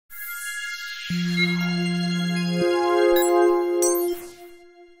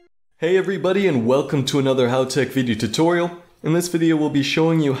Hey everybody, and welcome to another HOWTECH video tutorial. In this video we'll be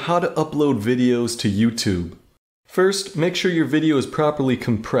showing you how to upload videos to YouTube. First, make sure your video is properly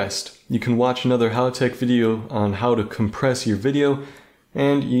compressed. You can watch another HOWTECH video on how to compress your video,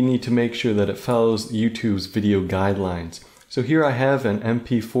 and you need to make sure that it follows YouTube's video guidelines. So here I have an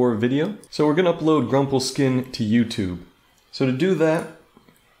MP4 video. So we're going to upload Grumpleskin to YouTube. So to do that,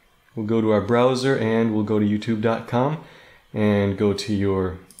 we'll go to our browser and we'll go to youtube.com and go to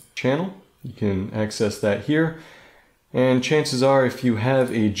your channel. You can access that here. And chances are, if you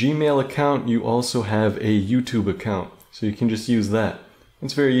have a Gmail account, you also have a YouTube account. So you can just use that.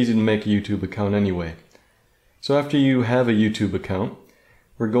 It's very easy to make a YouTube account anyway. So after you have a YouTube account,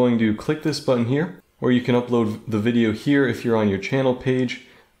 we're going to click this button here, or you can upload the video here if you're on your channel page.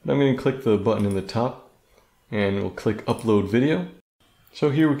 But I'm going to click the button in the top, and we'll click Upload Video. So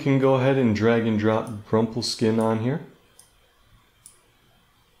here we can go ahead and drag and drop Grumpleskin on here.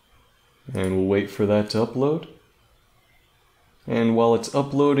 And we'll wait for that to upload. And while it's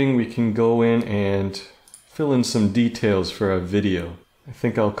uploading, we can go in and fill in some details for our video. I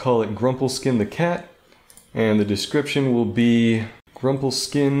think I'll call it Grumpleskin the cat, and the description will be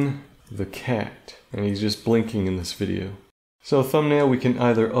Grumpleskin the cat. And he's just blinking in this video. So thumbnail, we can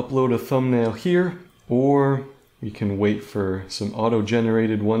either upload a thumbnail here, or we can wait for some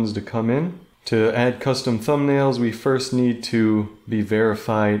auto-generated ones to come in. To add custom thumbnails, we first need to be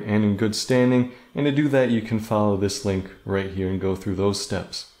verified and in good standing, and to do that you can follow this link right here and go through those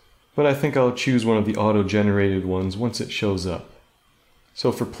steps. But I think I'll choose one of the auto-generated ones once it shows up.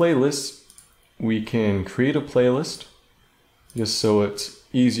 So for playlists, we can create a playlist, just so it's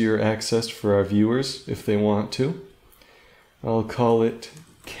easier accessed for our viewers if they want to. I'll call it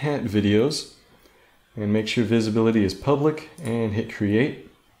Cat Videos, and make sure visibility is public, and hit Create.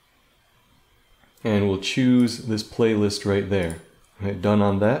 And we'll choose this playlist right there. Hit done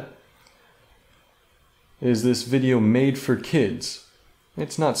on that. Is this video made for kids?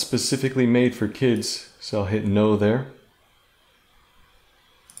 It's not specifically made for kids, so I'll hit no there.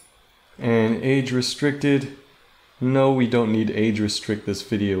 And age restricted. No, we don't need to age restrict this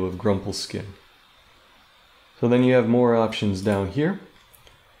video of Grumpleskin. So then you have more options down here.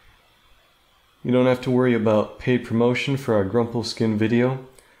 You don't have to worry about paid promotion for our Grumpleskin video.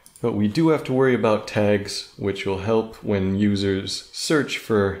 But we do have to worry about tags, which will help when users search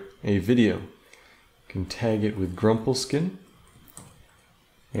for a video. You can tag it with Grumpleskin,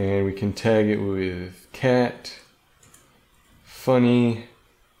 and we can tag it with cat, funny,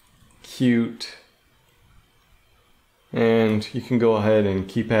 cute, and you can go ahead and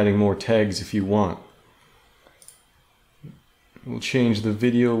keep adding more tags if you want. We'll change the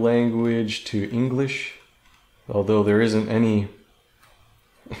video language to English, although there isn't any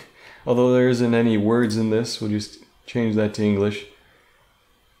words in this. We'll just change that to English.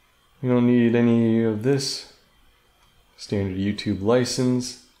 We don't need any of this. Standard YouTube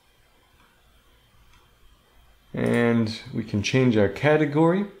license. And we can change our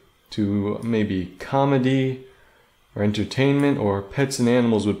category to maybe comedy or entertainment, or pets and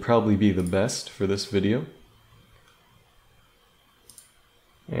animals would probably be the best for this video.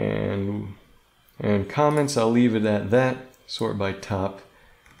 And comments, I'll leave it at that. Sort by top.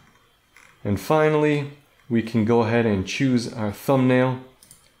 And finally, we can go ahead and choose our thumbnail.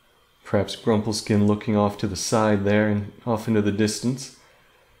 Perhaps Grumpleskin looking off to the side there and off into the distance.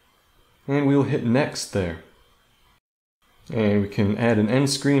 And we'll hit next there. And we can add an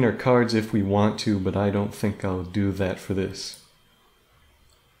end screen or cards if we want to, but I don't think I'll do that for this.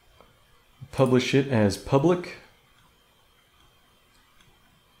 Publish it as public.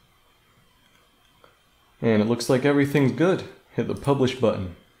 And it looks like everything's good. Hit the publish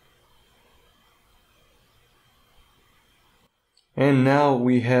button. And now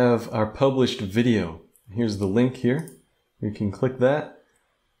we have our published video. Here's the link here. You can click that.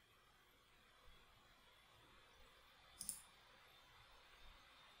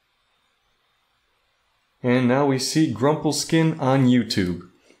 And now we see Grumpleskin on YouTube.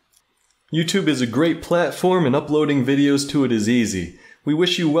 YouTube is a great platform, and uploading videos to it is easy. We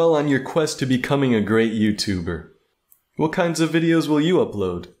wish you well on your quest to becoming a great YouTuber. What kinds of videos will you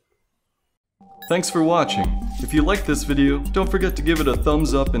upload? Thanks for watching. If you liked this video, don't forget to give it a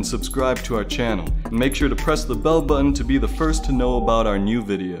thumbs up and subscribe to our channel. And make sure to press the bell button to be the first to know about our new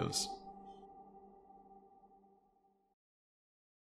videos.